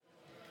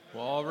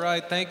Well, all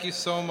right. Thank you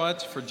so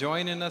much for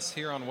joining us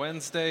here on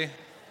Wednesday.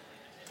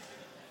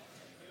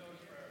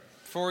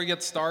 Before we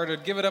get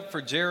started, give it up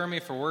for Jeremy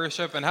for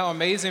worship and how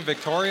amazing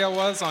Victoria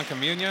was on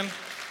communion.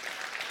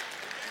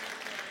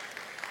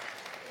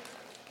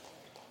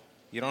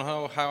 You don't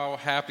know how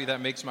happy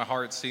that makes my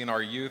heart seeing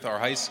our youth, our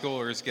high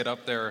schoolers get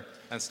up there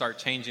and start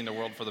changing the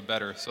world for the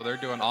better. So they're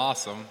doing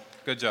awesome.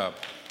 Good job.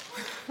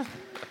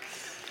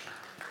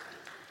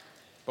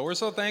 But we're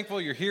so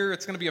thankful you're here.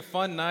 It's going to be a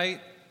fun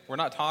night. We're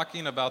not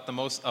talking about the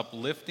most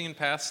uplifting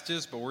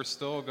passages, but we're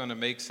still going to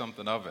make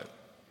something of it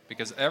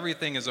because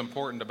everything is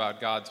important about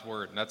God's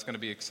Word, and that's going to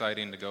be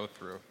exciting to go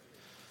through.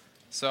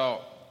 So,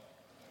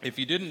 if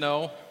you didn't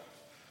know,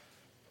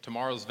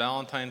 tomorrow's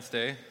Valentine's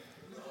Day.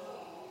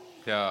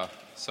 Yeah,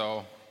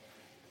 so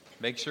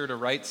make sure to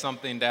write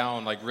something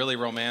down, like really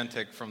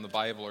romantic from the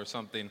Bible or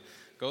something.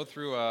 Go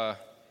through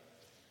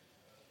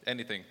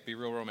anything. Be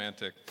real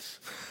romantic.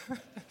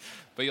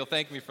 But you'll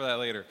thank me for that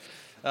later.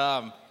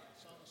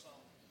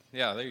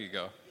 Yeah, there you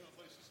go.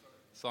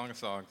 Song of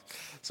Songs.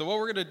 So what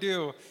we're going to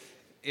do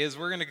is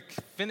we're going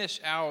to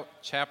finish out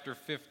chapter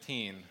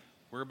 15.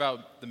 We're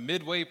about the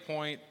midway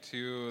point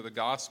to the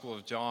Gospel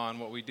of John.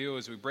 What we do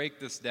is we break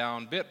this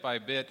down bit by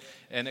bit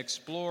and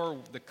explore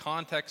the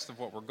context of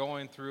what we're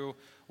going through,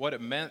 what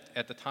it meant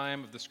at the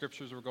time of the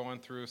scriptures we're going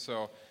through.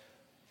 So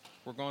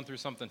we're going through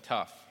something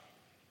tough.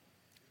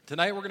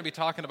 Tonight we're going to be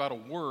talking about a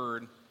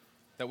word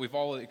that we've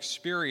all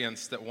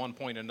experienced at one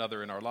point or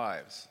another in our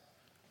lives.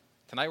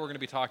 Tonight we're going to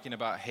be talking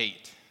about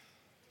hate.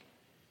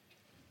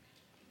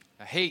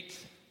 Now,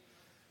 hate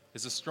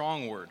is a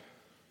strong word.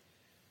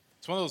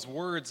 It's one of those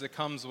words that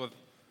comes with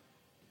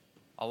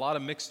a lot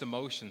of mixed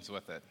emotions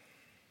with it.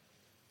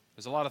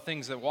 There's a lot of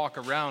things that walk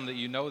around that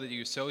you know that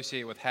you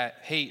associate with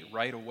hate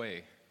right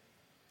away.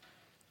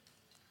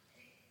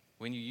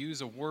 When you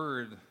use a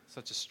word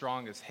such as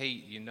strong as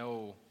hate, you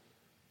know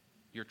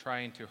you're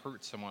trying to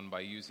hurt someone by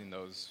using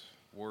those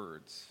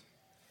words.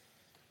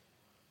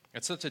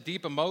 It's such a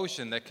deep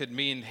emotion that could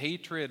mean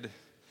hatred,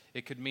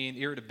 it could mean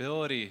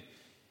irritability,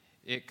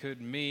 it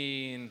could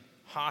mean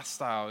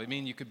hostile, it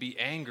mean you could be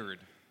angered.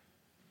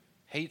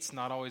 Hate's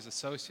not always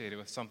associated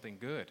with something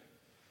good.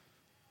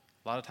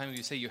 A lot of times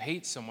you say you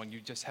hate someone, you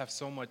just have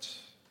so much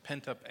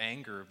pent-up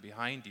anger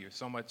behind you,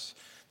 so much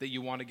that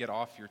you want to get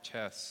off your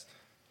chest.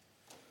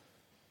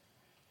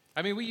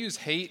 I mean, we use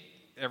hate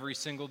every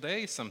single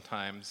day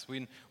sometimes.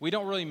 We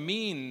don't really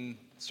mean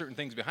certain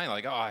things behind it,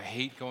 like, oh, I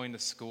hate going to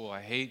school,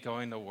 I hate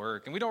going to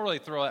work. And we don't really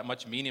throw that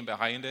much meaning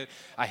behind it.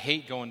 I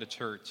hate going to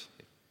church.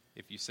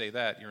 If you say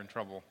that, you're in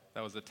trouble.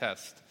 That was a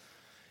test.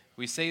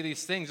 We say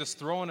these things just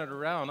throwing it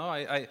around. Oh,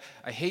 I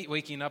hate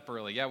waking up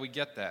early. Yeah, we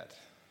get that.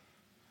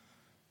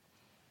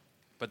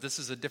 But this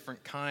is a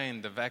different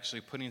kind of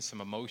actually putting some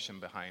emotion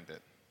behind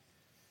it.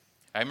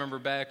 I remember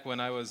back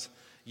when I was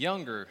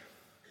younger,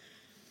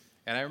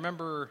 and I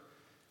remember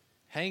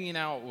hanging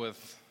out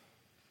with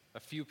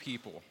a few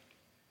people.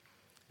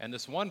 And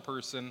this one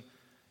person,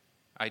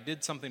 I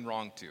did something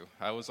wrong to.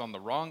 I was on the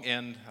wrong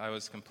end. I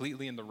was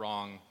completely in the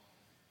wrong,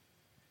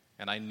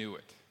 and I knew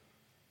it.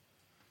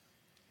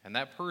 And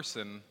that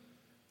person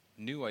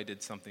knew I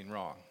did something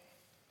wrong,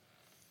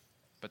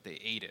 but they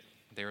ate it.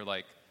 They were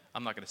like,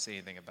 I'm not going to say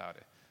anything about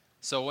it.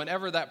 So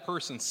whenever that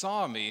person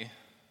saw me,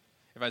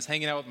 if I was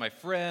hanging out with my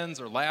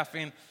friends or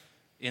laughing,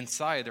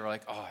 inside they were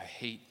like, oh, I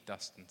hate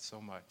Dustin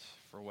so much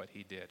for what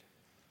he did.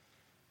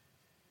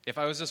 If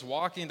I was just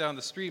walking down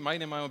the street,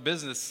 minding my own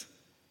business,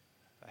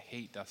 I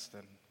hate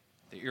Dustin.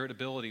 The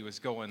irritability was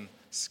going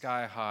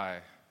sky high.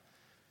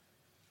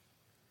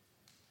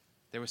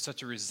 There was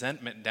such a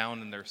resentment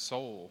down in their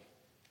soul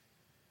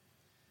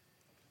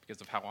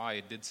because of how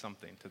I did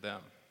something to them.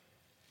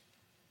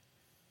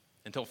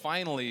 Until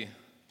finally,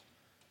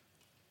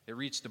 it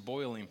reached a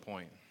boiling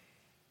point.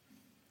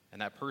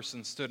 And that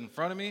person stood in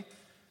front of me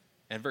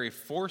and very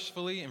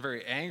forcefully and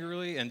very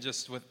angrily and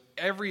just with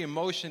every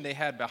emotion they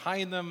had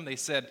behind them, they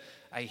said,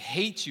 I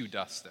hate you,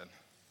 Dustin.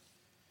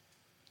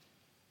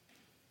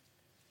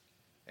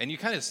 And you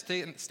kind of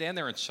stand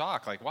there in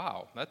shock, like,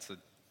 wow,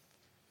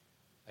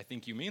 I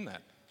think you mean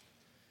that.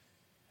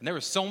 And there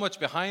was so much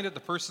behind it. The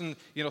person,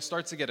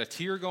 starts to get a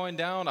tear going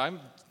down.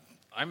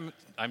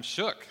 I'm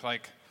shook.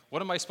 Like,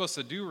 what am I supposed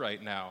to do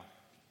right now?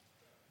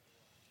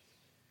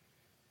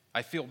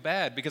 I feel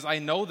bad because I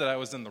know that I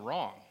was in the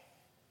wrong.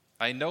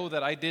 I know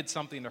that I did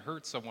something to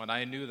hurt someone.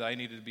 I knew that I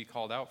needed to be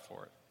called out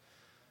for it.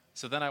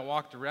 So then I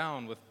walked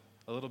around with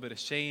a little bit of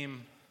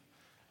shame,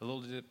 a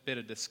little bit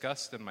of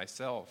disgust in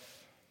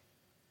myself.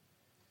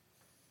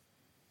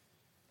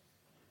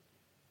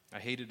 I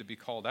hated to be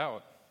called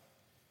out.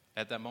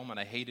 At that moment,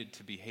 I hated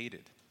to be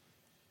hated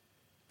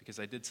because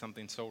I did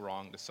something so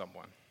wrong to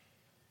someone.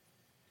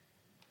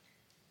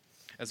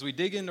 As we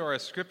dig into our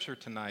scripture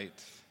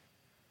tonight,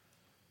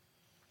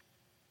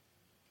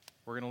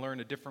 we're going to learn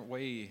a different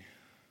way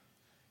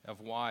of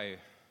why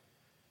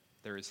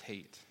there is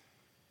hate.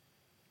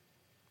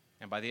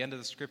 And by the end of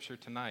the scripture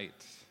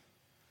tonight,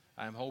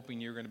 I'm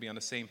hoping you're going to be on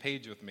the same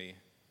page with me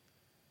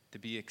to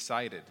be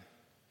excited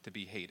to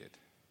be hated,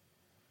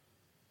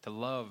 to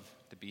love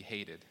to be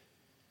hated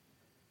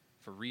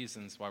for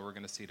reasons why we're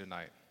going to see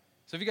tonight.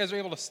 So if you guys are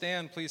able to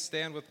stand, please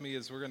stand with me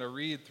as we're going to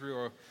read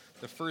through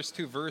the first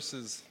 2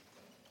 verses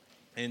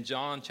in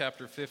John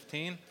chapter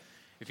 15.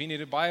 If you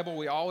need a Bible,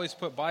 we always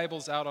put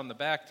Bibles out on the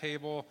back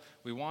table.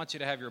 We want you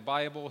to have your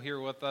Bible here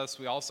with us.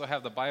 We also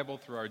have the Bible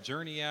through our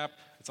Journey app.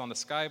 It's on the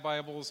Sky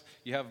Bibles.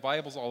 You have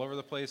Bibles all over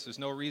the place. There's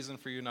no reason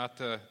for you not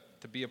to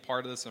be a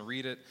part of this and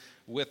read it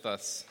with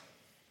us.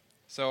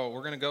 So we're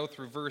going to go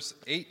through verse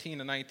 18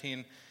 to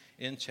 19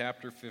 in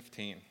chapter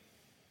 15.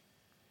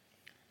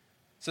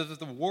 So that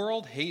the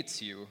world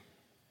hates you,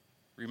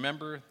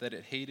 remember that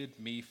it hated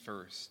me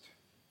first.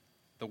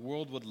 The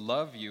world would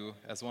love you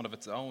as one of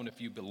its own if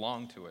you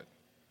belonged to it.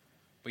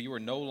 But you are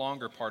no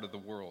longer part of the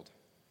world.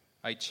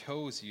 I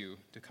chose you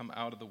to come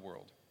out of the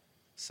world,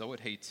 so it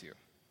hates you.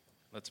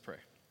 Let's pray.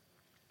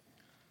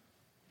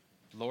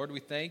 Lord, we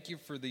thank you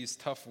for these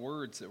tough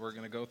words that we're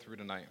going to go through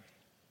tonight.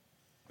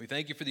 We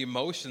thank you for the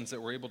emotions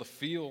that we're able to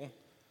feel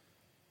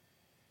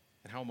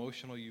and how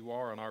emotional you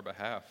are on our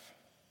behalf.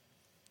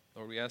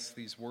 Lord, we ask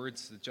these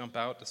words to jump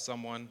out to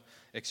someone,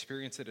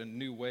 experience it in a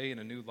new way, in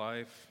a new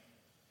life.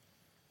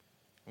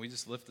 And we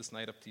just lift this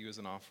night up to you as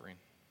an offering.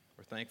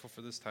 We're thankful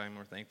for this time.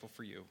 We're thankful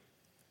for you.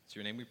 It's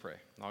your name we pray.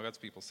 And all God's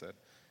people said,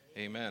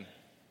 amen.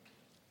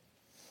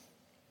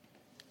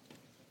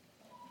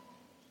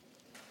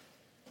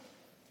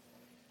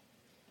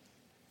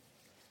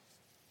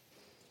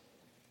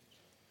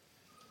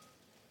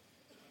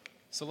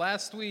 So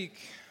last week,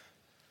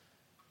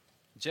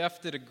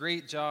 Jeff did a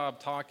great job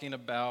talking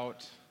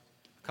about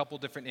a couple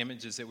different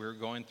images that we were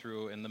going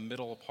through in the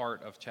middle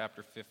part of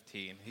chapter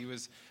 15. He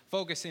was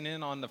focusing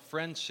in on the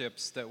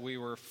friendships that we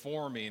were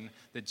forming,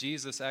 that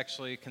Jesus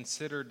actually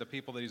considered the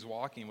people that he's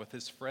walking with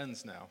his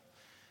friends now.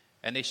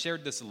 And they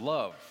shared this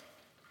love,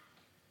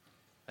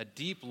 a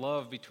deep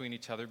love between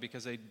each other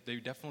because they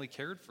definitely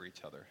cared for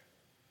each other.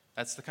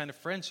 That's the kind of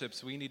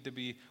friendships we need to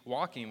be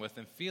walking with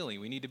and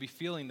feeling. We need to be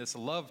feeling this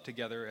love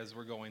together as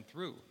we're going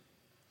through.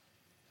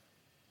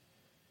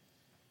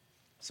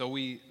 So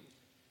we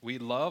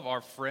love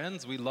our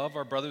friends. We love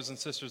our brothers and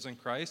sisters in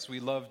Christ.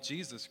 We love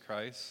Jesus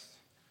Christ.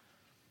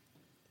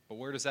 But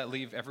where does that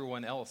leave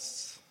everyone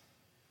else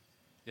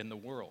in the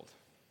world?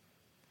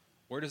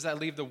 Where does that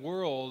leave the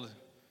world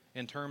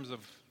in terms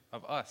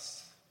of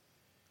us?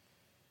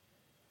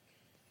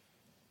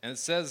 And it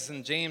says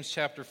in James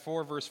chapter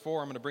 4, verse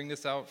 4, I'm going to bring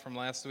this out from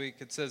last week.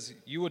 It says,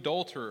 you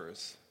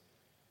adulterers,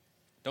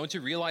 don't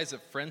you realize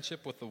that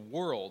friendship with the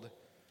world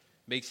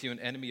makes you an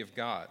enemy of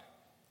God?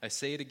 I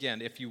say it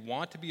again, if you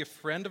want to be a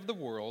friend of the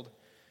world,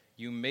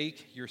 you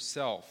make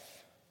yourself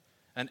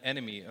an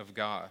enemy of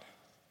God.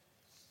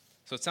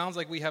 So it sounds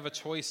like we have a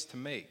choice to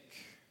make.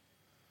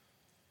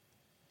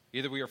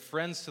 Either we are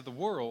friends to the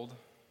world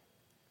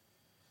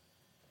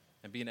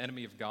and be an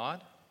enemy of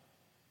God,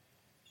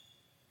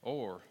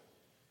 or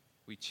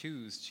we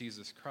choose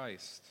Jesus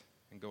Christ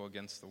and go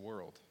against the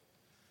world,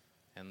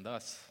 and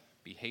thus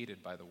be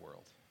hated by the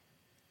world.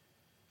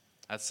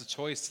 That's the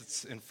choice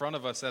that's in front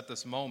of us at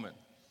this moment.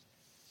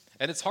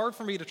 And it's hard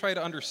for me to try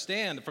to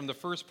understand from the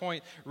first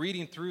point,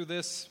 reading through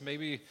this,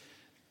 maybe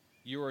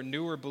you're a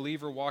newer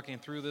believer walking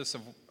through this,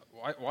 of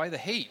why the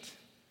hate?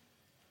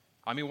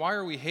 I mean, why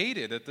are we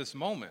hated at this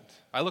moment?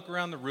 I look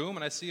around the room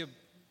and I see a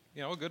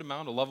good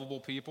amount of lovable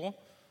people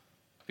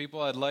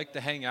I'd like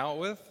to hang out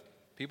with,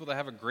 people that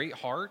have a great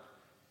heart,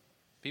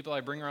 people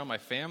I bring around my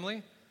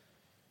family.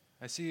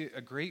 I see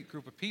a great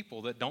group of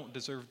people that don't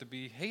deserve to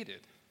be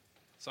hated.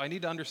 So I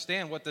need to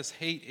understand what this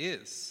hate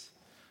is.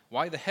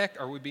 Why the heck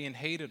are we being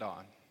hated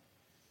on?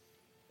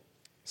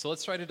 So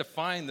let's try to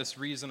define this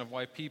reason of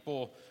why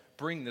people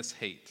bring this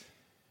hate.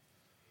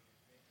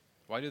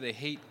 Why do they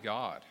hate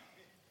God?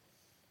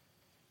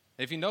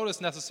 If you notice,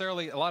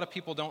 necessarily, a lot of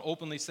people don't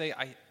openly say,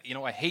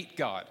 I hate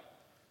God.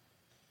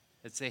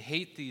 It's they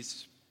hate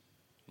these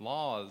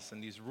laws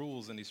and these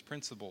rules and these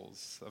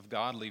principles of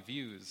godly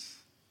views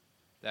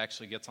that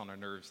actually gets on their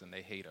nerves, and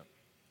they hate him.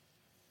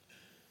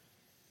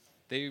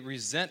 They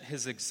resent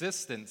his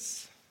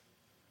existence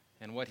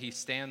and what he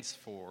stands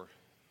for.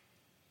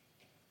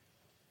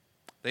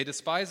 They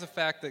despise the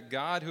fact that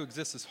God who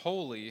exists is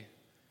holy,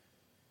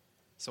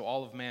 so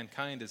all of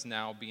mankind is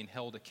now being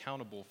held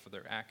accountable for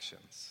their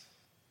actions.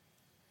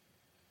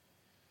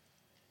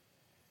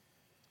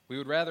 We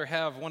would rather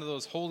have one of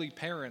those holy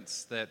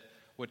parents that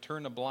would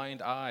turn a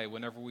blind eye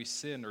whenever we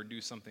sin or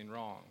do something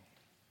wrong,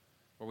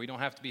 where we don't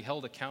have to be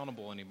held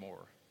accountable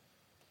anymore.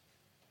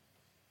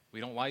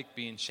 We don't like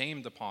being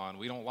shamed upon.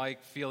 We don't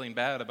like feeling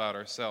bad about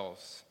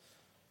ourselves.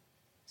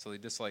 So they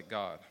dislike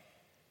God.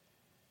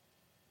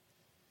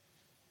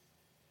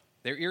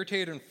 They're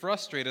irritated and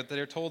frustrated that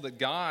they're told that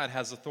God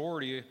has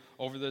authority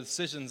over the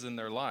decisions in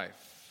their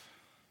life.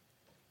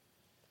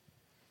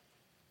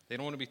 They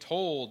don't want to be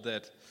told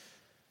that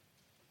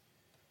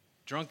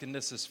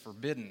drunkenness is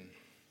forbidden,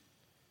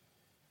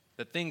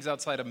 that things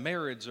outside of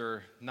marriage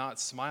are not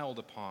smiled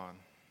upon.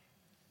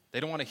 They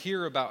don't want to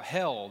hear about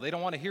hell. They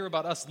don't want to hear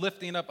about us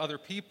lifting up other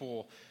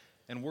people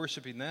and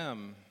worshiping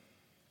them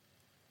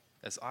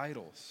as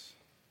idols.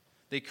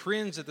 They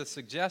cringe at the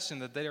suggestion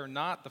that they are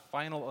not the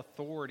final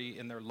authority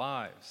in their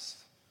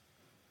lives.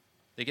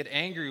 They get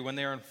angry when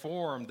they are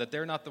informed that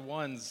they're not the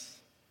ones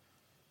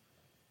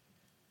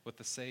with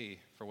the say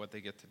for what they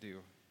get to do.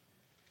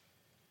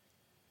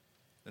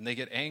 And they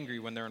get angry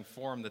when they're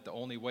informed that the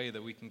only way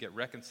that we can get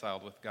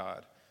reconciled with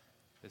God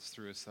is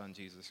through His Son,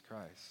 Jesus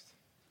Christ.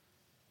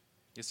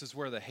 This is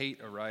where the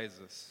hate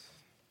arises.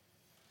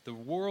 The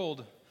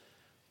world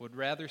would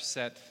rather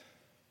set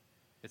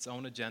its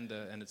own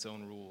agenda and its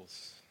own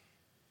rules.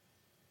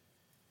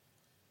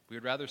 We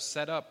would rather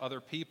set up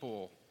other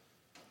people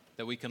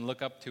that we can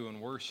look up to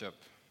and worship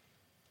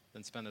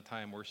than spend the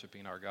time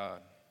worshiping our God.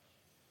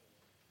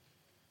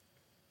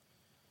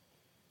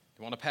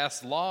 They want to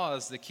pass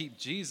laws that keep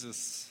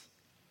Jesus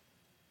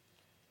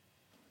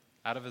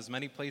out of as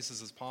many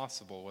places as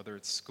possible, whether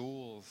it's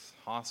schools,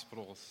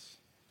 hospitals.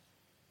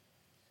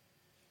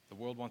 The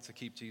world wants to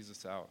keep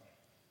Jesus out.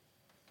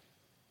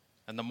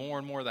 And the more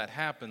and more that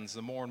happens,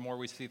 the more and more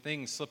we see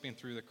things slipping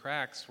through the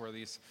cracks where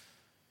these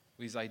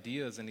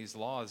ideas and these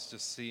laws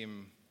just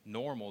seem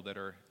normal that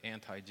are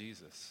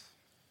anti-Jesus.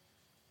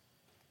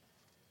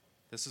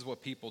 This is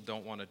what people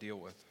don't want to deal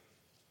with.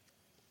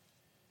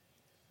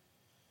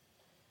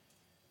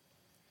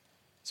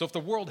 So if the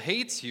world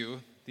hates you,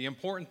 the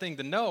important thing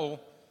to know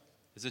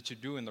is that you're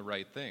doing the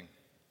right thing.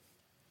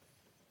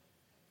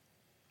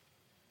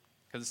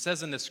 Because it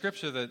says in the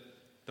scripture that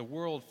the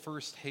world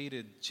first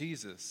hated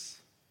Jesus.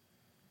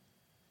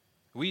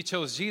 We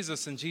chose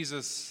Jesus and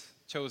Jesus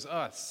chose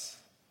us.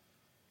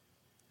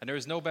 And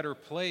there's no better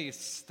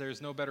place,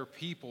 there's no better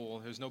people,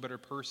 there's no better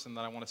person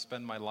that I want to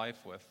spend my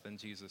life with than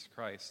Jesus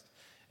Christ.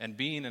 And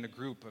being in a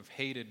group of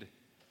hated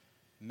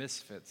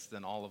misfits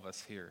than all of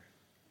us here.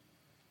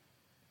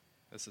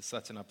 This is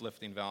such an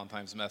uplifting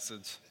Valentine's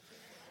message.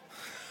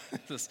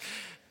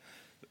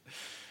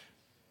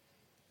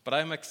 But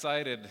I'm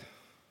excited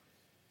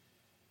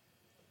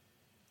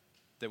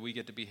that we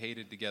get to be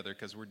hated together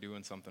because we're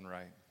doing something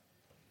right.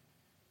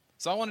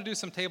 So I want to do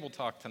some table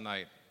talk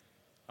tonight.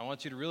 I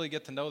want you to really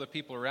get to know the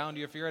people around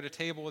you. If you're at a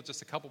table with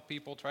just a couple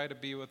people, try to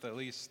be with at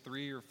least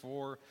 3 or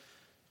 4.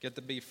 Get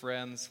to be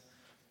friends.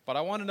 But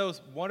I want to know,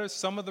 what are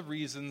some of the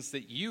reasons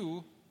that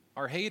you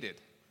are hated?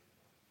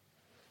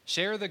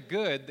 Share the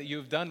good that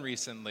you've done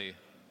recently.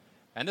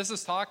 And this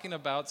is talking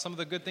about some of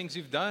the good things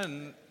you've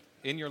done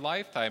in your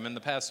lifetime, in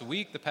the past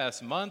week, the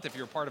past month, if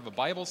you're part of a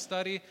Bible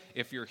study,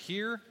 if you're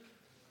here.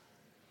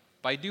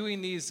 By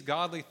doing these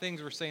godly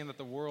things, we're saying that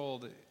the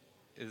world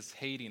is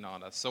hating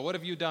on us. So what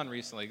have you done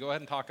recently? Go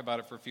ahead and talk about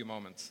it for a few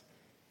moments.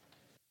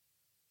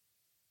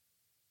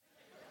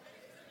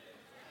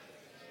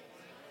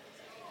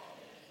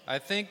 I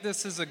think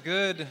this is a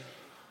good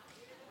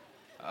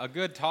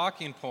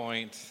talking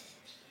point.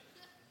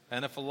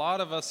 And if a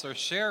lot of us are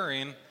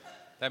sharing,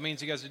 that means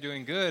you guys are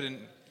doing good,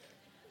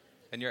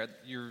 and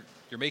you're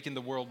making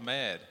the world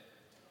mad.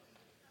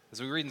 As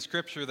we read in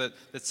Scripture that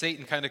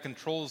Satan kind of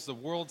controls the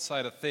world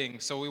side of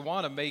things, so we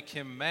want to make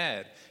him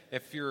mad.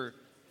 If you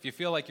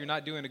feel like you're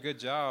not doing a good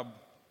job,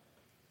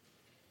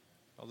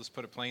 I'll just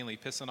put it plainly,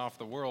 pissing off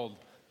the world,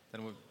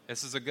 then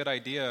this is a good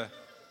idea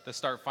to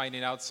start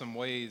finding out some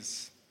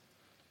ways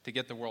to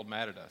get the world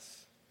mad at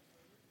us.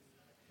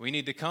 We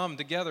need to come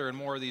together in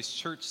more of these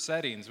church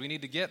settings. We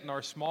need to get in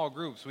our small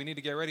groups. We need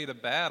to get ready to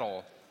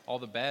battle all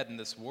the bad in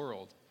this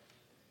world.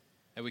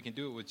 And we can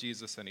do it with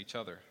Jesus and each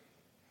other.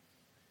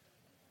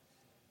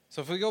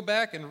 So if we go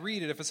back and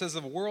read it, if it says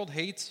the world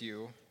hates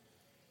you,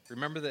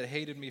 remember that it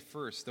hated me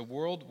first. The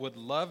world would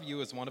love you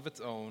as one of its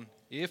own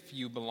if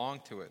you belong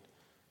to it.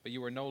 But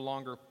you are no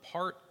longer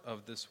part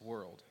of this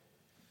world.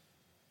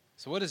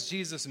 So what does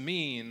Jesus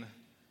mean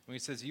when he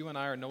says you and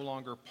I are no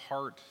longer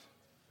part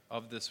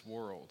of this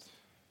world?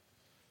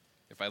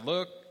 If I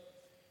look,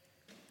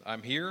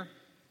 I'm here,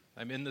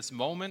 I'm in this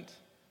moment,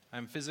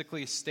 I'm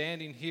physically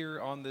standing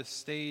here on this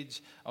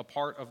stage, a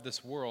part of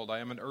this world. I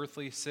am an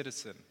earthly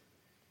citizen.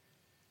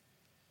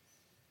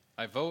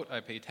 I vote, I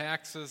pay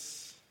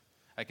taxes,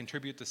 I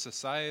contribute to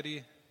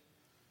society.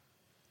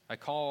 I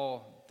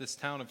call this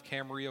town of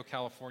Camarillo,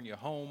 California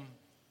home.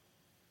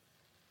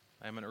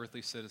 I am an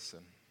earthly citizen.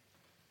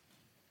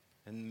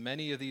 In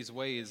many of these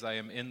ways, I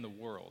am in the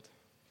world.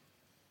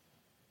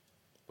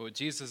 But what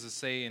Jesus is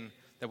saying,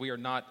 that we are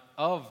not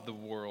of the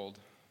world.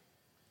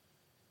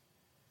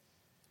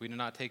 We do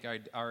not take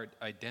our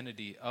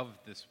identity of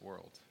this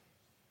world.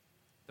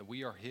 That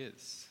we are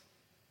His.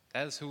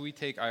 That is who we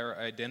take our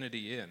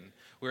identity in.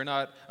 We are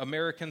not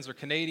Americans or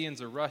Canadians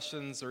or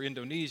Russians or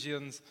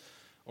Indonesians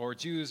or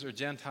Jews or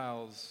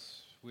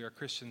Gentiles. We are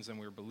Christians and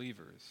we are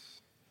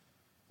believers.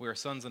 We are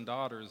sons and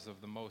daughters of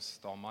the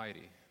Most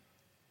Almighty.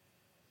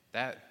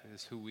 That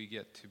is who we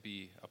get to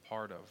be a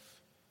part of.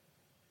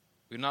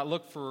 We do not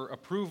look for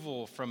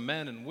approval from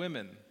men and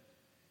women.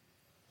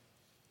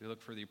 We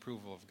look for the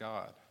approval of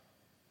God.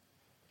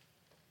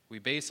 We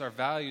base our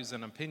values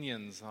and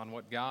opinions on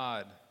what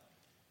God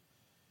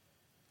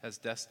has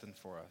destined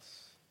for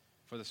us,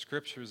 for the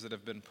scriptures that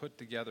have been put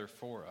together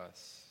for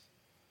us.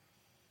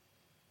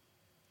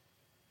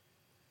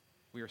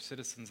 We are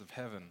citizens of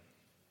heaven.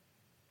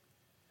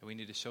 And we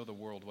need to show the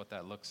world what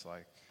that looks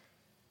like.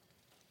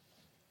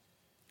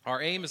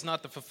 Our aim is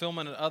not the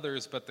fulfillment of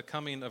others, but the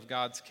coming of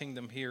God's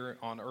kingdom here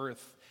on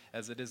earth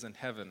as it is in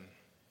heaven.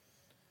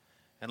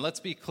 And let's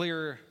be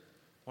clear,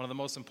 one of the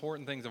most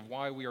important things of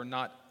why we are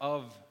not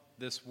of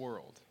this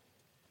world.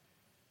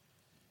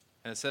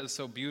 And it says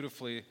so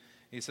beautifully,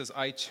 he says,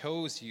 I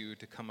chose you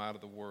to come out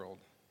of the world.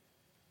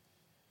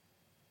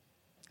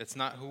 It's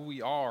not who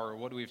we are or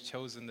what we've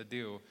chosen to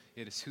do.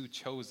 It is who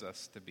chose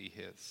us to be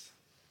his.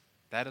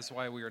 That is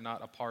why we are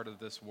not a part of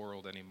this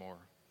world anymore.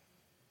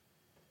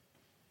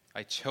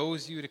 I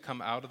chose you to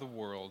come out of the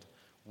world.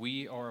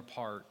 We are a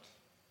part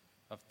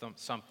of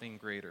something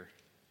greater.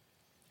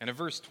 And in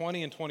verse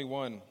 20 and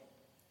 21,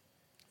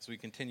 as we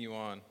continue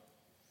on, it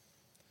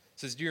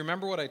says, do you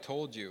remember what I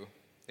told you?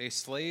 A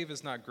slave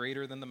is not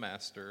greater than the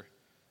master.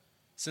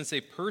 Since they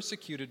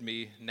persecuted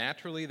me,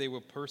 naturally they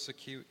will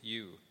persecute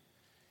you.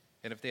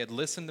 And if they had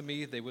listened to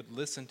me, they would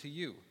listen to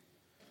you.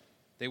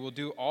 They will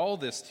do all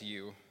this to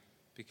you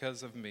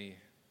because of me,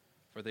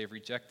 for they have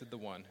rejected the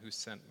one who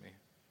sent me.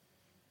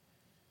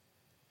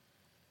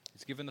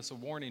 He's given us a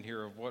warning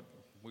here of what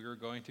we are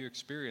going to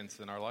experience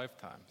in our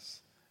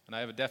lifetimes. And I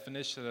have a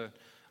definition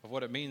of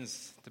what it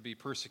means to be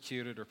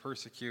persecuted or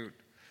persecute.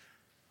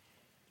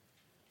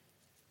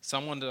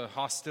 Someone to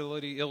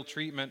hostility, ill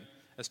treatment,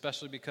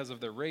 especially because of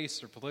their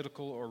race or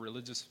political or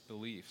religious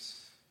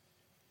beliefs.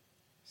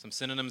 Some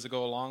synonyms that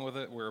go along with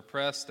it: we're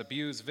oppressed,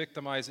 abused,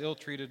 victimized,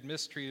 ill-treated,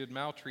 mistreated,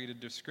 maltreated,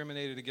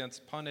 discriminated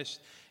against,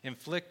 punished,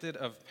 inflicted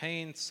of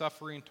pain,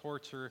 suffering,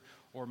 torture,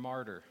 or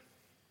martyr.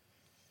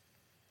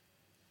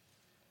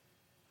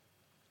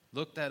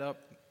 Look that up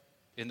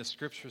in the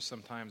scriptures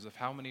sometimes of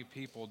how many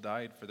people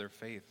died for their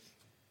faith.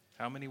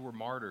 How many were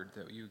martyred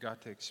that you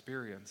got to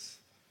experience.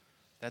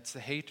 That's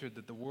the hatred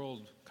that the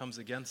world comes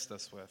against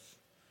us with.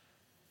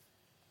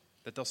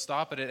 That they'll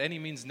stop it at any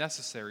means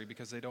necessary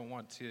because they don't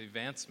want the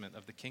advancement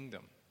of the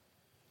kingdom.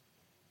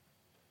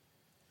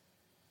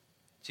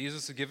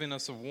 Jesus is giving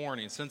us a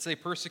warning. Since they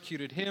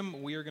persecuted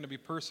him, we are going to be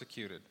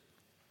persecuted.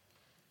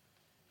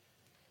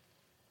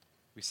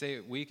 We say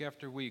it week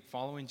after week,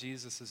 following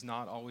Jesus is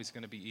not always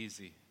going to be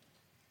easy.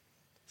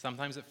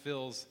 Sometimes it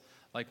feels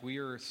like we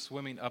are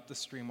swimming up the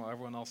stream while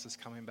everyone else is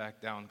coming back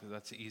down because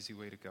that's the easy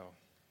way to go.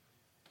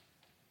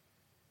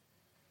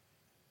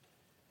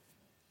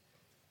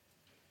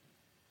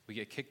 We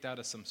get kicked out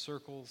of some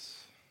circles.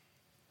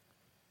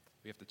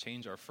 We have to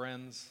change our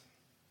friends.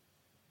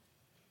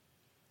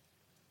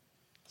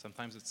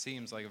 Sometimes it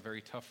seems like a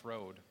very tough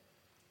road,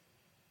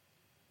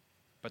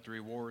 but the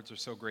rewards are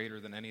so greater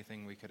than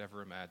anything we could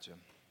ever imagine.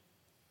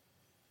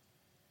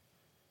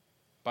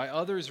 By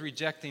others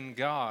rejecting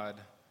God,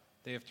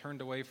 they have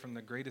turned away from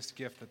the greatest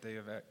gift that they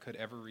could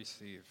ever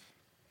receive.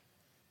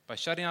 By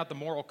shutting out the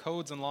moral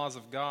codes and laws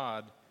of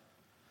God,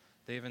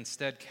 they have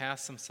instead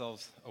cast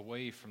themselves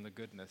away from the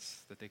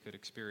goodness that they could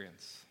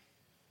experience.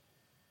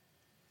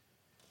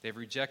 They've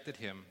rejected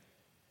him,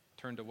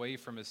 turned away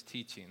from his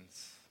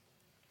teachings,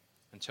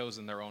 and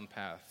chosen their own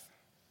path.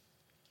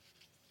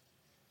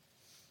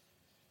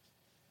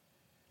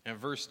 In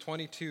verse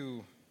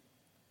 22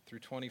 through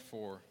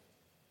 24, it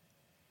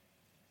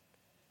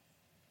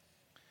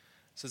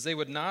says, they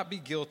would not be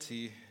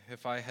guilty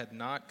if I had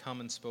not come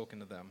and spoken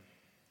to them.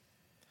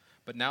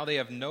 But now they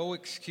have no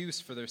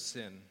excuse for their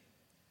sin.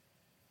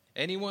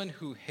 Anyone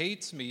who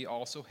hates me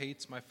also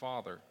hates my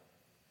Father.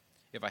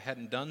 If I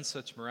hadn't done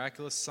such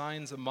miraculous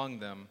signs among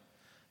them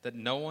that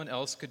no one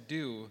else could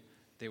do,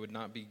 they would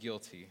not be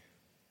guilty.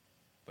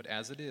 But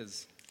as it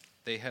is,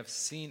 they have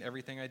seen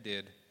everything I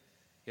did,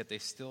 yet they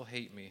still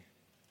hate me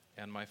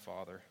and my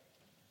Father.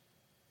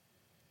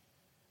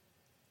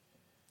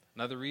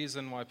 Another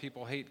reason why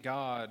people hate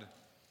God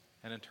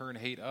and in turn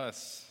hate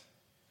us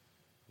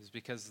is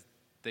because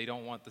they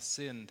don't want the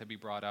sin to be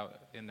brought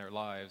out in their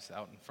lives,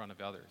 out in front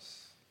of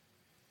others.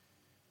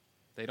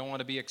 They don't want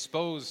to be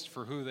exposed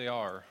for who they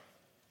are.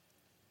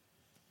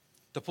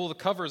 To pull the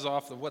covers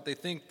off of what they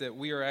think that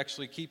we are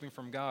actually keeping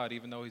from God,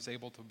 even though he's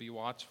able to be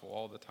watchful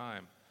all the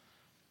time.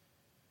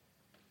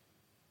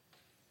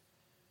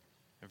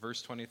 In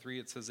verse 23,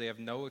 it says they have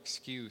no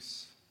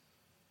excuse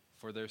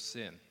for their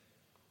sin.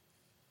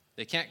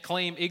 They can't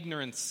claim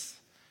ignorance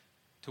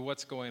to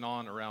what's going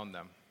on around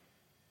them.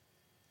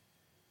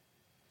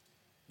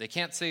 They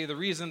can't say the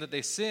reason that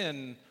they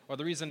sin or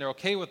the reason they're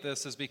okay with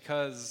this is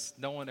because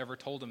no one ever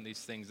told them these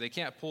things. They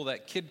can't pull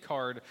that kid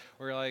card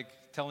where like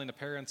telling the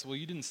parents, well,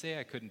 you didn't say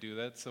I couldn't do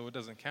that, so it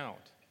doesn't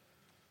count.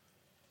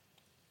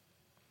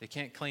 They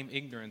can't claim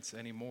ignorance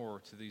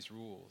anymore to these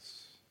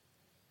rules.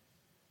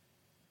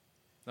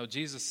 Now,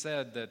 Jesus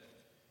said that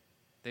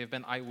they have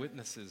been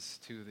eyewitnesses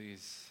to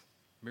these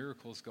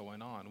miracles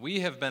going on. We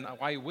have been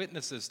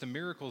eyewitnesses to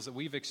miracles that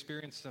we've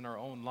experienced in our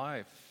own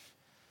life.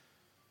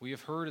 We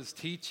have heard his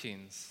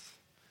teachings.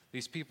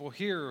 These people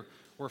here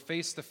were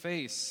face to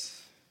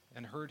face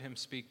and heard him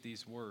speak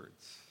these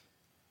words.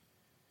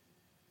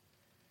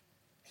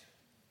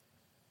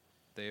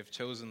 They have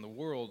chosen the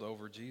world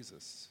over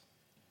Jesus.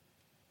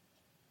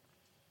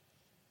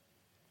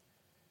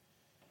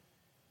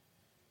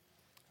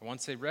 And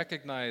once they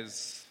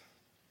recognize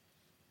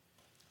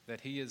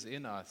that he is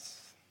in us,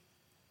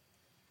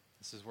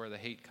 this is where the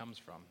hate comes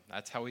from.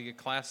 That's how we get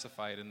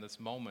classified in this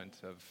moment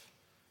of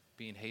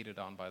being hated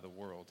on by the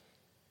world.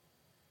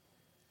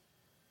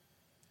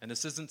 And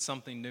this isn't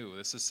something new.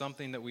 This is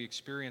something that we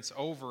experience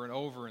over and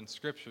over in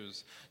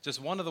scriptures.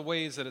 Just one of the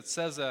ways that it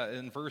says that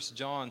in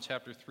John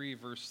chapter 3,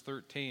 verse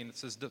 13, it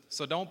says,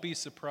 "So don't be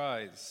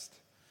surprised,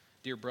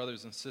 dear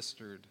brothers and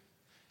sisters,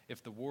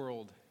 if the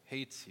world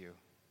hates you."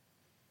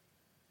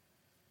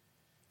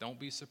 Don't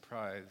be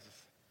surprised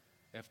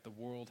if the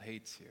world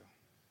hates you.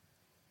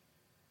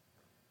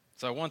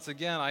 So once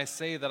again, I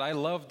say that I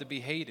love to be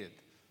hated,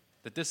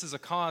 that this is a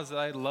cause that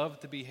I love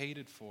to be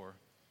hated for,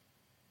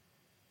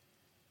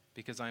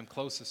 because I am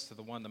closest to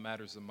the one that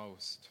matters the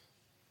most.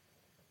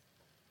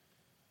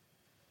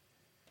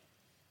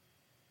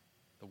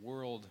 The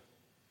world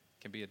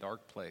can be a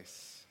dark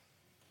place,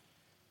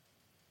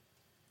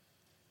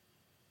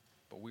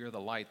 but we are the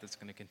light that's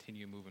going to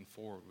continue moving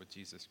forward with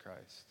Jesus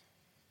Christ.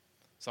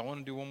 So I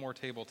want to do one more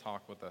table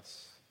talk with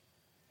us.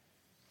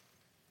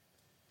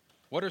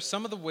 What are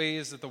some of the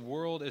ways that the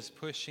world is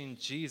pushing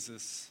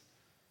Jesus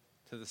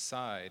to the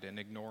side and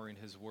ignoring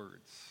his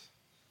words?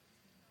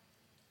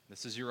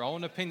 This is your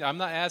own opinion. I'm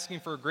not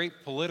asking for a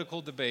great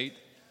political debate.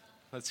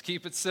 Let's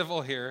keep it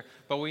civil here.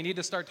 But we need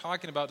to start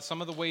talking about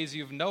some of the ways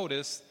you've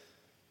noticed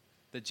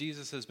that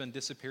Jesus has been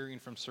disappearing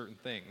from certain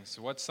things.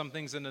 What's some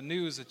things in the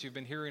news that you've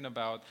been hearing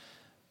about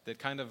that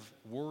kind of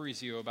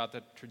worries you about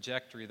the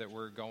trajectory that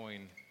we're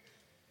going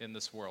in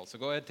this world? So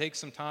go ahead, take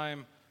some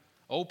time,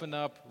 open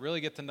up,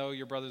 really get to know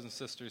your brothers and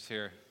sisters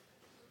here.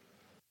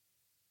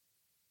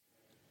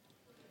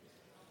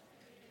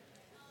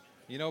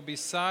 You know,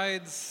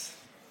 besides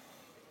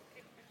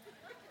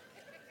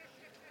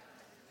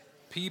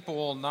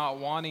people not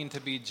wanting to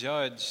be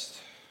judged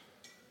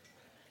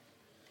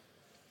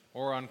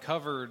or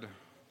uncovered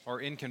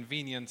or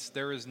inconvenienced,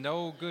 there is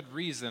no good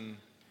reason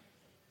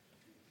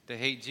to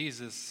hate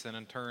Jesus and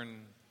in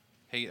turn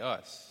hate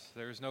us.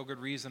 There is no good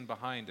reason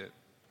behind it.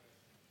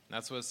 And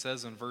that's what it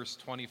says in verse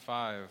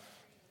 25.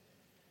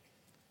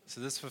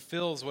 So this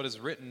fulfills what is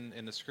written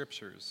in the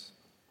scriptures.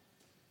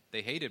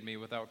 They hated me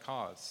without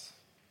cause.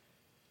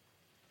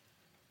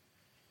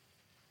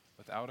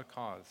 Without a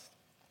cause.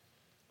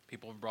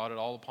 People have brought it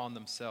all upon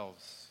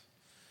themselves.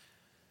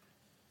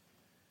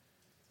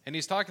 And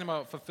he's talking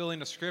about fulfilling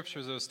the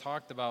scriptures that was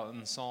talked about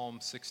in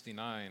Psalm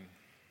 69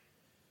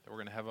 that we're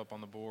going to have up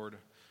on the board. It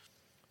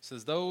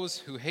says, those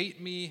who hate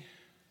me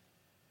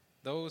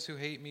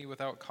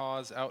without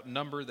cause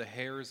outnumber the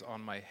hairs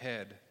on my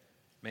head.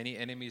 Many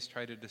enemies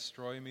try to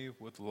destroy me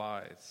with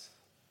lies,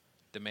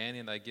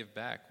 demanding that I give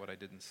back what I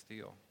didn't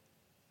steal.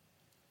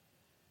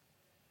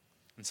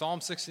 In Psalm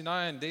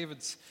 69,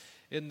 David's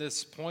in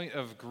this point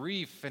of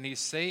grief, and he's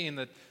saying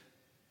that,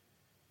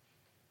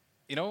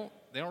 they don't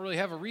really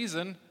have a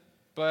reason,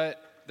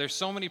 but there's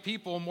so many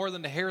people, more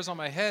than the hairs on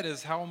my head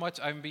is how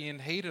much I'm being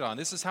hated on.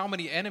 This is how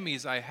many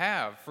enemies I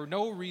have for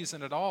no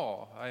reason at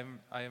all.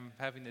 I am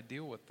having to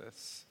deal with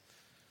this.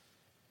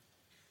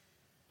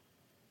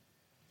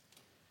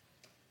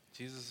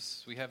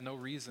 Jesus, we have no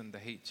reason to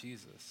hate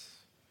Jesus,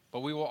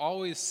 but we will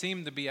always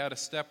seem to be out of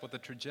step with the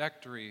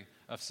trajectory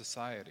of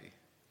society.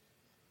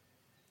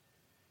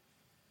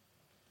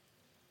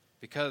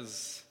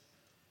 Because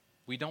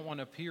we don't want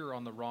to appear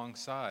on the wrong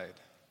side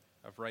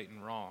of right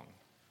and wrong.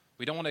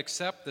 We don't want to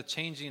accept the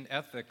changing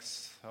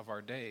ethics of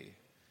our day.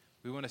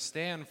 We want to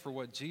stand for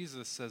what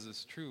Jesus says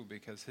is true,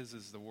 because his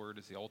is the word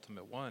is the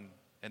ultimate one,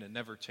 and it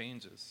never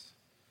changes.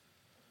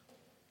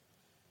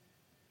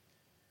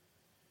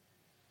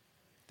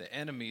 The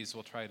enemies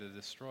will try to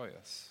destroy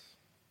us.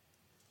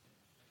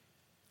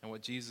 And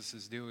what Jesus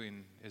is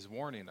doing is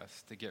warning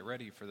us to get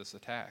ready for this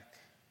attack.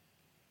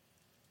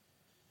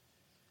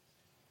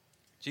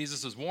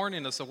 Jesus is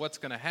warning us of what's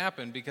going to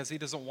happen because he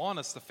doesn't want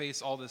us to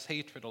face all this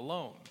hatred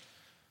alone.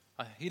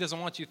 He doesn't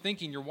want you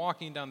thinking you're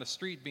walking down the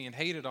street being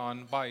hated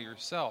on by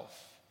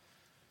yourself.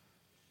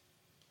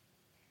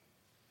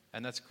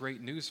 And that's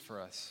great news for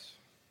us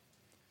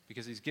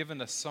because he's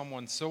given us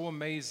someone so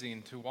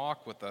amazing to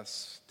walk with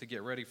us to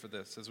get ready for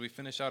this as we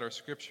finish out our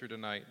scripture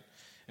tonight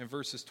in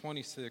verses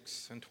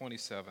 26 and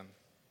 27. It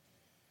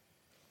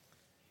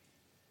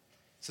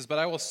says, "But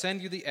I will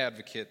send you the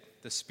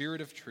advocate, the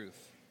Spirit of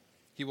truth.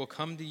 He will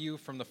come to you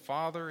from the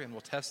Father and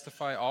will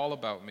testify all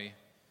about me.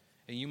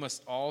 And you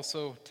must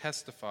also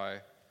testify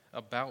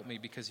about me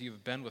because you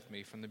have been with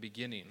me from the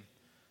beginning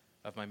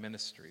of my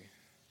ministry."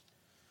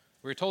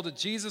 We're told that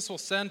Jesus will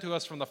send to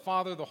us from the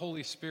Father the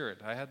Holy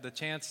Spirit. I had the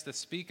chance to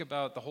speak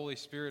about the Holy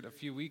Spirit a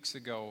few weeks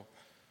ago.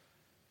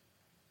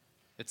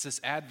 It's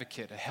this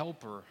advocate, a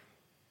helper,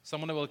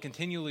 someone that will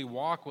continually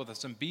walk with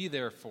us and be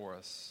there for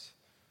us.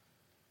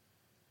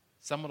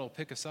 Someone will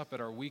pick us up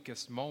at our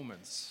weakest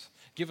moments.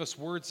 Give us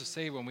words to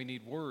say when we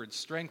need words,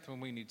 strength when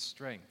we need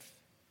strength.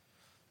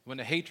 When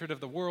the hatred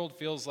of the world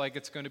feels like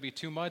it's going to be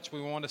too much,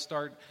 we want to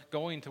start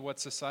going to what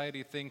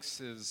society thinks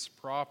is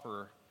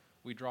proper.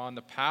 We draw on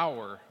the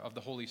power of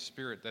the Holy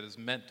Spirit that is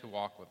meant to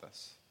walk with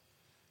us.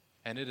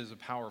 And it is a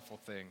powerful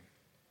thing.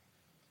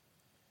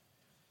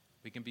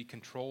 We can be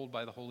controlled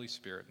by the Holy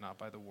Spirit, not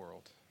by the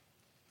world.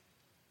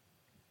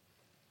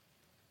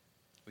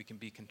 We can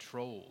be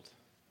controlled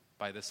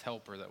by this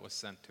helper that was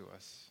sent to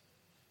us.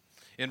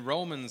 In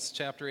Romans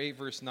chapter 8,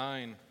 verse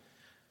 9, it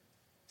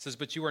says,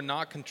 "But you are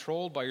not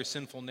controlled by your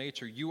sinful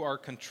nature. You are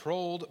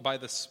controlled by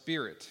the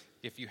Spirit.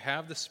 If you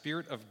have the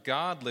Spirit of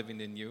God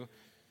living in you,"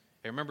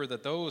 and remember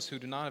that those who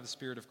do not have the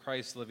Spirit of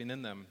Christ living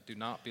in them do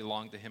not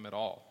belong to him at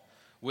all.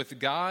 With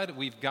God,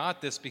 we've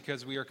got this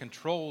because we are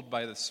controlled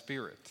by the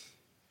Spirit.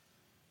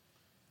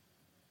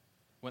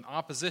 When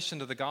opposition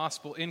to the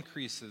gospel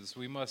increases,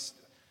 we must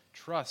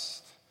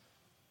trust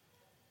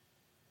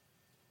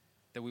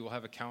that we will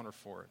have a counter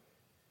for it,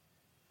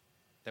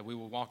 that we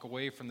will walk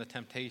away from the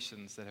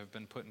temptations that have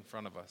been put in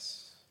front of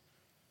us.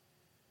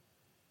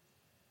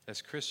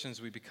 As Christians,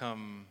 we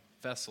become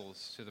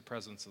vessels to the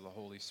presence of the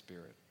Holy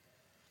Spirit.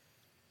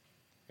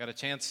 Got a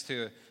chance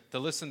to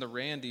listen to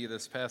Randy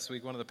this past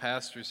week, one of the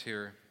pastors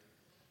here,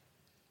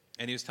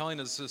 and he was telling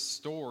us this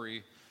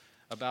story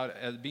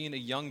about being a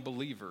young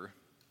believer,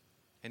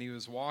 and he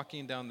was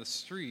walking down the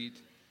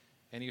street,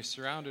 and he was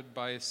surrounded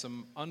by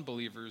some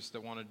unbelievers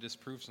that wanted to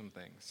disprove some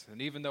things.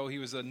 And even though he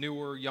was a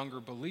newer, younger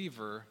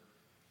believer,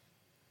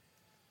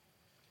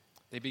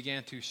 they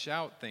began to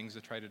shout things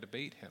to try to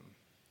debate him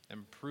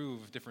and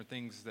prove different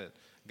things that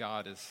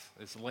God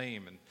is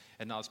lame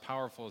and not as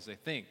powerful as they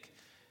think.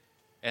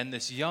 And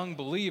this young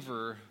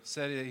believer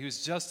said that he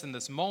was just in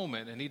this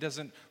moment, and he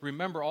doesn't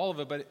remember all of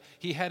it, but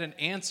he had an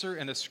answer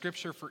and a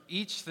scripture for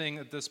each thing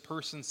that this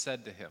person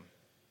said to him.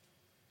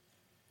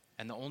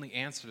 And the only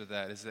answer to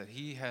that is that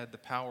he had the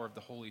power of the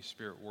Holy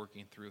Spirit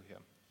working through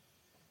him.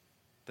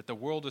 That the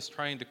world was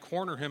trying to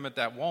corner him at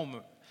that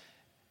moment,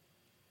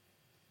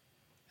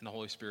 and the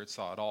Holy Spirit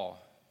saw it all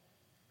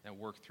and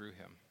worked through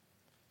him.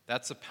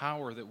 That's the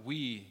power that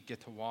we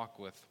get to walk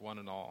with one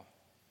and all.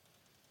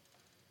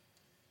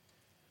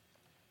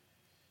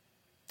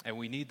 And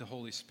we need the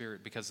Holy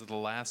Spirit because of the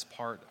last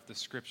part of the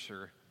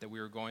scripture that we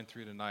were going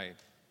through tonight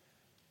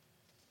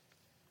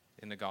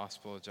in the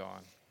Gospel of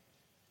John.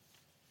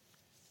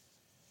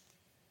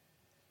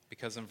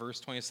 Because in verse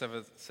 27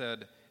 it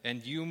said,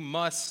 "And you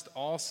must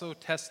also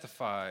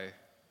testify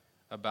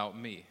about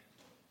me."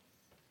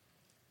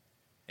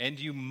 And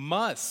you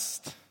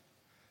must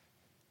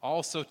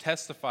also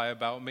testify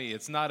about me.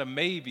 It's not a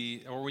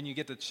maybe or when you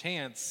get the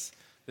chance.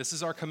 This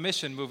is our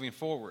commission moving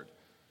forward.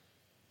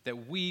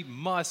 That we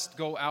must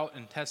go out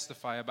and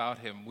testify about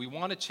him. We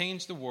want to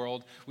change the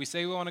world. We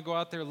say we want to go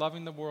out there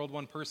loving the world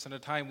one person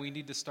at a time. We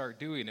need to start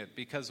doing it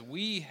because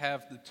we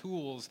have the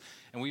tools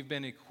and we've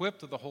been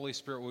equipped with the Holy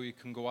Spirit where we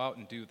can go out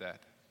and do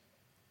that.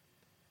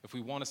 If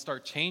we want to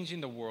start changing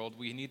the world,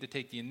 we need to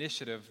take the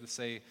initiative to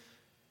say,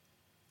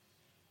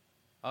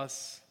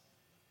 us,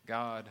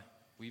 God,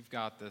 we've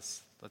got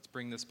this. Let's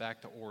bring this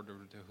back to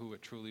order to who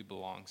it truly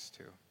belongs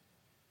to.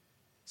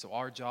 So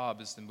our job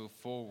is to move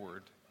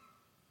forward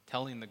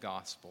telling the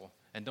gospel.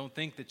 And don't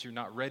think that you're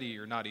not ready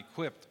or not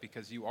equipped,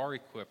 because you are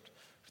equipped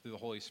through the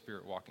Holy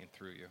Spirit walking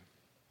through you.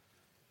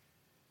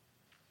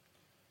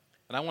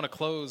 And I want to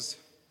close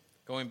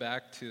going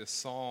back to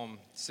Psalm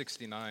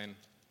 69,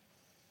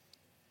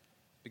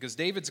 because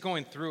David's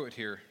going through it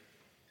here.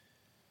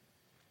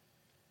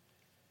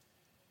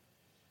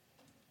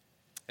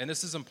 And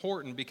this is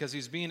important because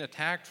he's being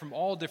attacked from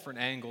all different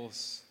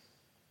angles.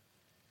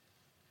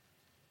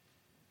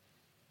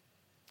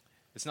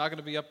 It's not going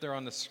to be up there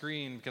on the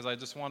screen because I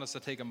just want us to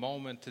take a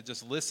moment to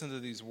just listen to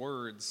these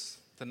words,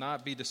 to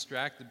not be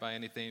distracted by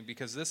anything,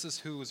 because this is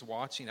who is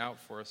watching out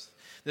for us.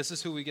 This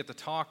is who we get to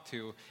talk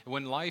to.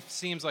 When life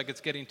seems like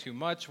it's getting too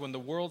much, when the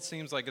world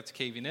seems like it's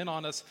caving in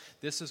on us,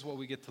 this is what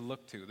we get to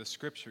look to, the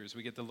scriptures.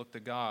 We get to look to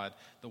God,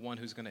 the one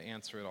who's going to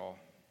answer it all.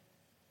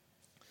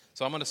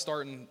 So I'm going to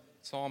start in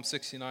Psalm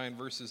 69,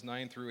 verses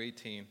 9 through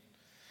 18.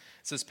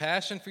 It says,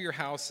 "Passion for your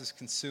house has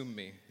consumed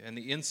me, and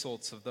the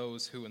insults of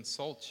those who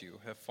insult you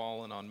have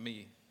fallen on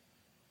me.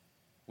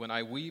 When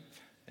I weep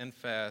and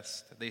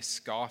fast, they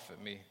scoff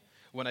at me.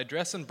 When I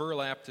dress in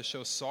burlap to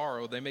show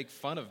sorrow, they make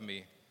fun of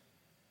me.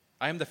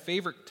 I am the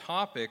favorite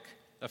topic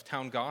of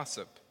town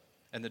gossip,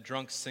 and the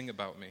drunks sing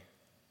about me.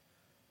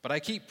 But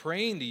I keep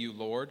praying to you,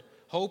 Lord,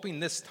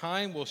 hoping this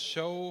time will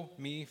show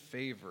me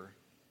favor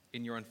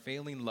in your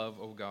unfailing love,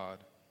 O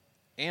God.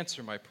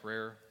 Answer my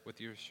prayer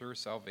with your sure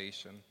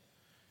salvation.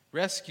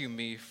 Rescue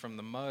me from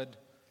the mud.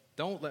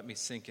 Don't let me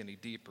sink any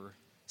deeper.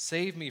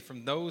 Save me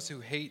from those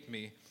who hate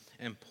me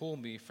and pull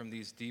me from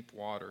these deep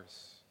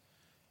waters.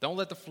 Don't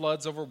let the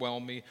floods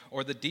overwhelm me,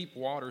 or the deep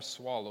waters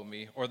swallow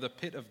me, or the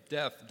pit of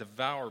death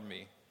devour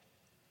me.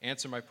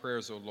 Answer my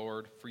prayers, O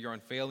Lord, for your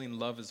unfailing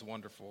love is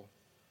wonderful.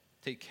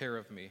 Take care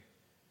of me,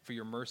 for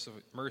your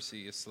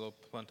mercy is so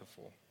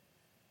plentiful.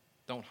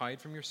 Don't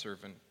hide from your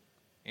servant.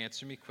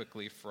 Answer me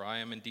quickly, for I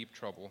am in deep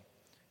trouble.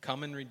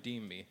 Come and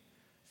redeem me.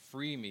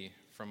 Free me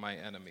from my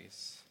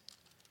enemies."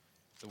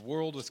 The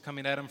world was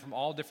coming at him from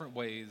all different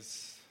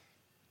ways,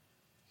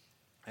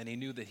 and he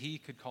knew that he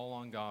could call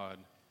on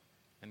God,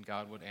 and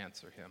God would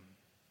answer him.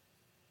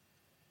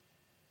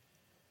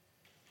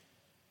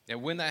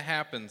 And when that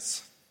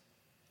happens,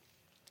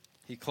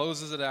 he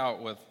closes it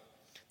out with,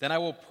 "Then I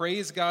will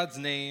praise God's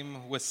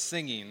name with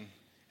singing,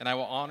 and I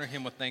will honor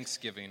him with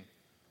thanksgiving.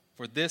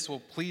 For this will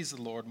please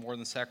the Lord more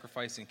than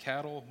sacrificing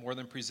cattle, more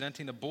than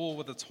presenting a bull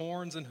with its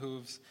horns and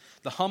hooves.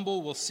 The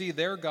humble will see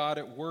their God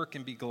at work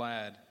and be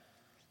glad.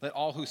 Let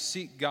all who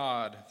seek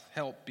God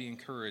help be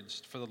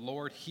encouraged, for the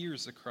Lord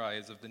hears the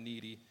cries of the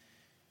needy.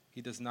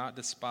 He does not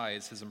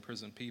despise his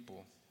imprisoned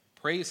people.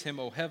 Praise him,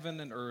 O heaven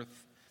and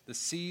earth, the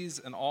seas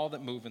and all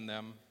that move in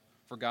them.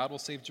 For God will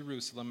save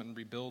Jerusalem and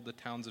rebuild the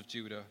towns of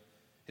Judah.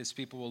 His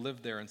people will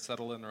live there and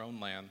settle in their own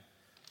land.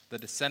 The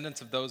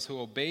descendants of those who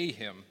obey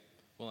him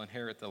will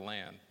inherit the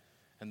land,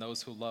 and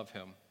those who love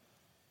him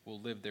will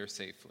live there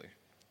safely."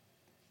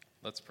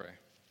 Let's pray.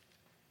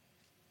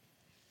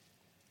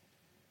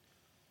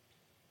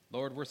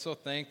 Lord, we're so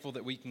thankful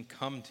that we can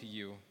come to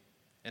you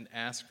and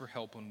ask for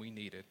help when we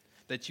need it,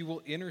 that you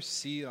will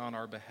intercede on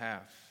our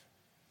behalf,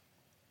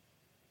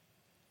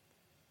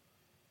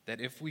 that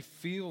if we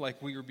feel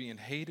like we are being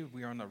hated,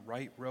 we are on the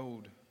right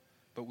road,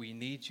 but we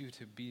need you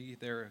to be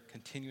there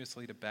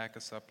continuously to back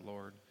us up,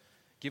 Lord.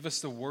 Give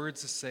us the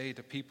words to say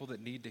to people that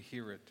need to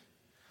hear it.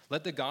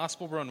 Let the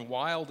gospel run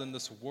wild in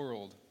this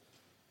world.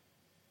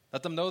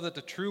 Let them know that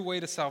the true way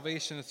to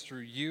salvation is through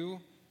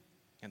you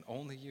and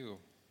only you.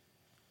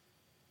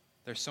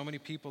 There's so many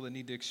people that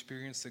need to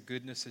experience the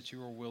goodness that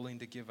you are willing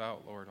to give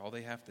out, Lord. All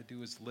they have to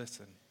do is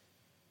listen.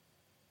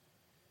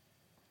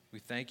 We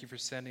thank you for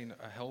sending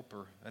a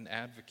helper, an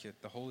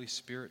advocate, the Holy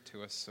Spirit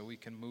to us so we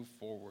can move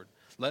forward.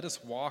 Let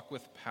us walk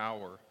with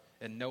power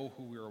and know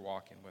who we are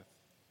walking with.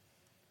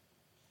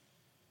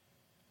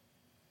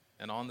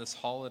 And on this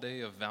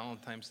holiday of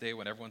Valentine's Day,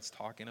 when everyone's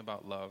talking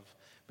about love,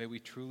 may we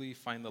truly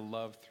find the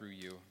love through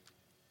you.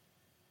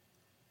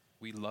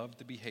 We love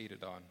to be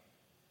hated on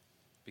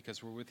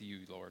because we're with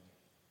you, Lord.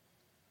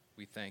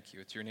 We thank you.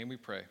 It's your name we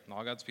pray. And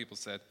all God's people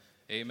said,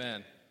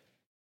 amen.